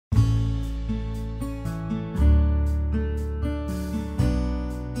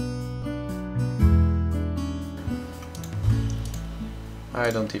I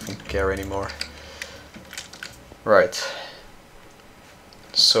don't even care anymore. Right.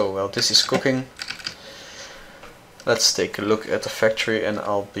 So while this is cooking, let's take a look at the factory, and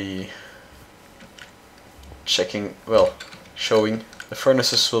I'll be checking, well, showing the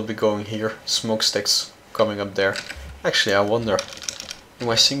furnaces will be going here, smokestacks coming up there. Actually, I wonder, in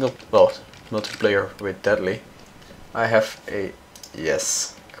my single, well, multiplayer with Deadly, I have a,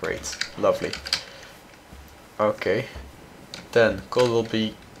 yes, great, lovely. Okay, then coal will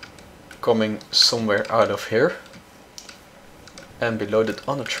be coming somewhere out of here and be loaded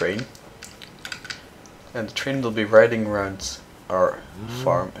on a train, and the train will be riding around our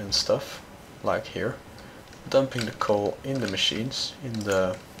farm and stuff, like here, dumping the coal in the machines, in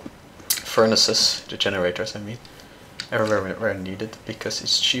the furnaces, the generators I mean, everywhere where needed, because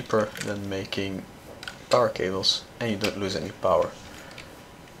it's cheaper than making power cables and you don't lose any power.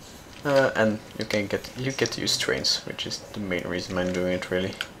 And you get to use trains, which is the main reason I'm doing it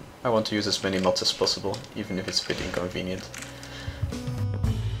really. I want to use as many mods as possible, even if it's a bit inconvenient.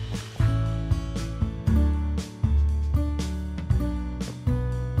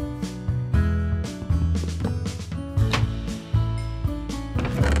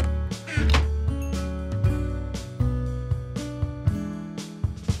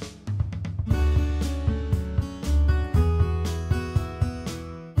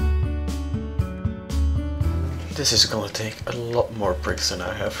 This is gonna take a lot more bricks than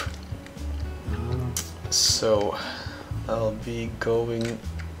I have. So I'll be going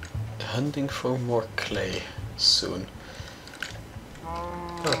hunting for more clay soon.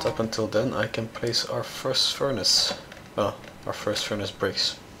 But up until then I can place our first furnace. Well, our first furnace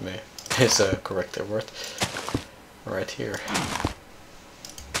bricks is a correct word. Right here.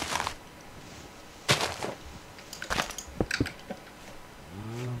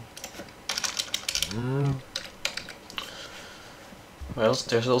 Well,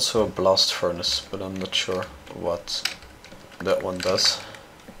 there's also a blast furnace, but I'm not sure what that one does.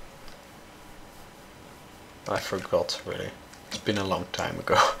 I forgot really. It's been a long time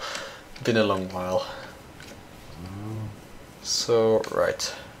ago. Been a long while. So,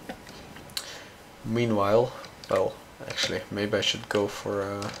 right. Meanwhile, well, actually, maybe I should go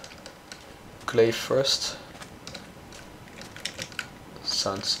for clay first.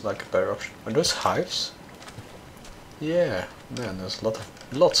 Sounds like a better option. Are those hives? Yeah, man, there's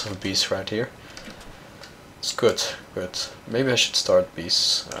lots of bees right here. It's good, good. Maybe I should start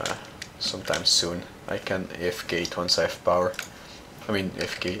bees sometime soon. I can AFK it once I have power. I mean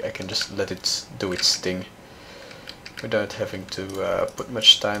AFK, I can just let it do its thing without having to put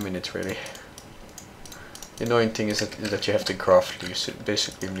much time in it really. The annoying thing is that you have to graft leaves. It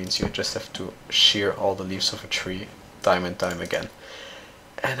basically means you just have to shear all the leaves of a tree time and time again.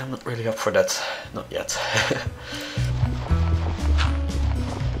 And I'm not really up for that, not yet.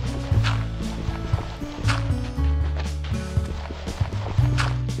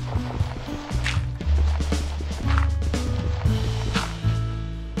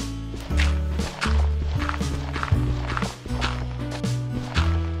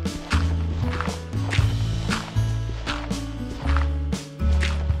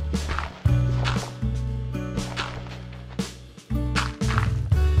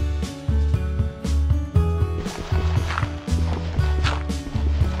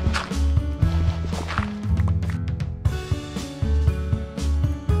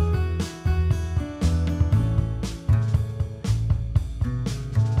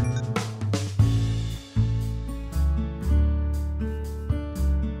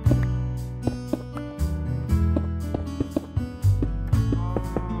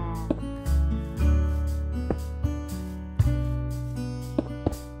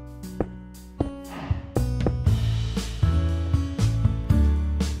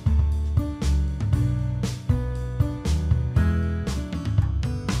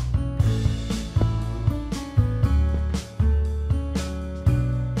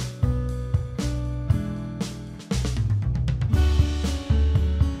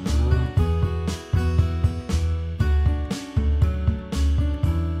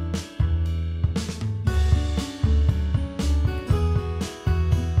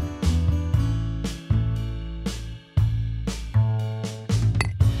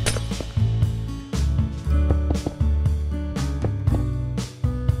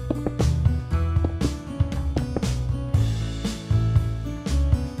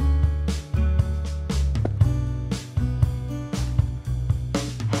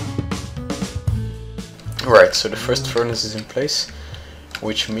 Right, so the first furnace is in place,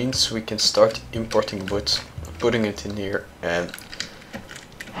 which means we can start importing wood, putting it in here and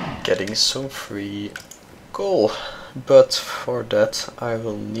getting some free coal. but for that I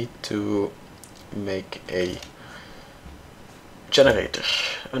will need to make a generator,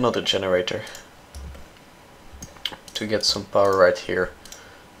 another generator, to get some power right here.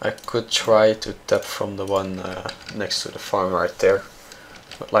 I could try to tap from the one next to the farm right there,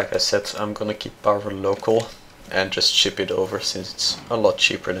 but like I said, I'm gonna keep power local and just ship it over, since it's a lot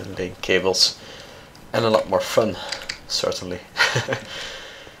cheaper than laying cables and a lot more fun, certainly.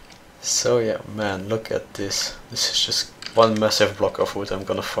 So yeah, man, look at this. This is just one massive block of wood I'm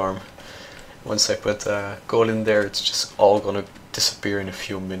gonna farm. Once I put coal in there, it's just all gonna disappear in a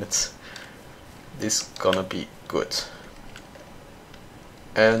few minutes. This is gonna be good.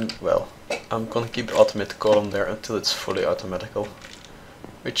 And well, I'm gonna keep the automated column there until it's fully automatical,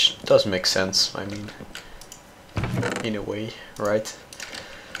 which does make sense, I mean, in a way, right?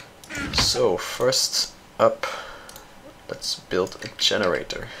 So first up, let's build a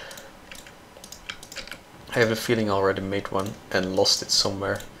generator. I have a feeling I already made one and lost it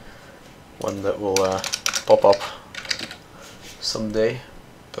somewhere. One that will pop up someday,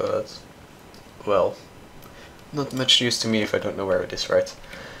 but well, not much use to me if I don't know where it is, right?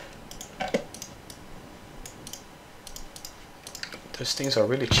 Those things are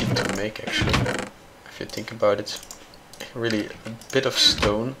really cheap to make, actually, if you think about it. Really, a bit of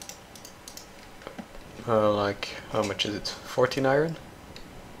stone, like, how much is it? 14 iron?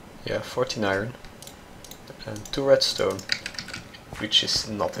 Yeah, 14 iron. And 2 redstone, which is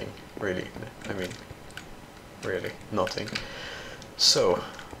nothing, really. I mean, really nothing. So,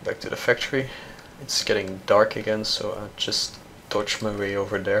 back to the factory. It's getting dark again, so I'll just torch my way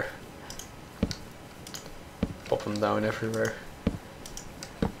over there. Pop them down everywhere.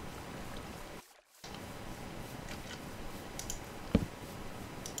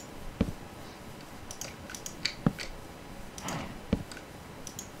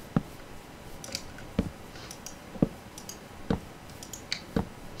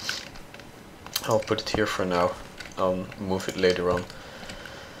 I'll put it here for now. I'll move it later on.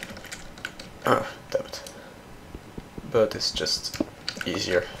 Ah, damn it. But it's just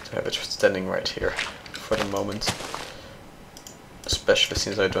easier to have it standing right here for the moment. Especially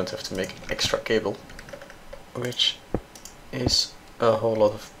since I don't have to make extra cable, which is a whole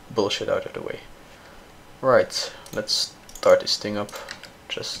lot of bullshit out of the way. Right, let's start this thing up.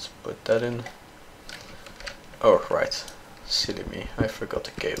 Just put that in. Oh, right. Silly me, I forgot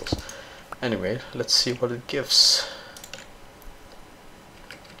the cables. Anyway, let's see what it gives.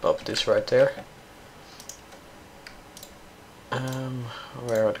 Pop this right there.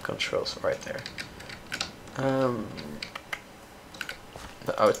 Where are the controls? Right there.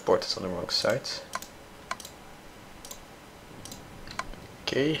 The output is on the wrong side.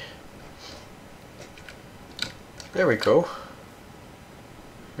 Okay. There we go.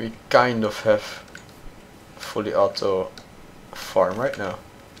 We kind of have fully auto farm right now.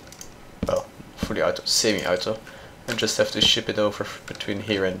 Well, fully auto, semi-auto. I just have to ship it over between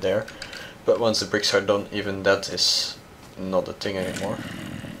here and there. But once the bricks are done, even that is not a thing anymore.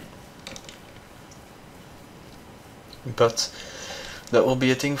 But that will be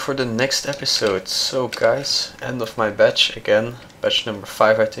a thing for the next episode. So guys, end of my batch again. Batch number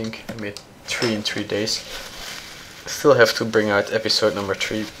 5, I think. I made 3 in 3 days. Still have to bring out episode number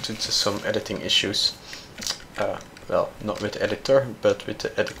 3 due to some editing issues. Well, not with the editor, but with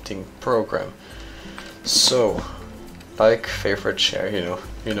the editing program. So, like, favorite, share, you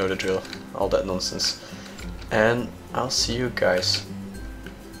know the drill, all that nonsense. And I'll see you guys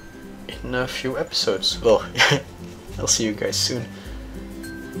in a few episodes. Well, I'll see you guys soon.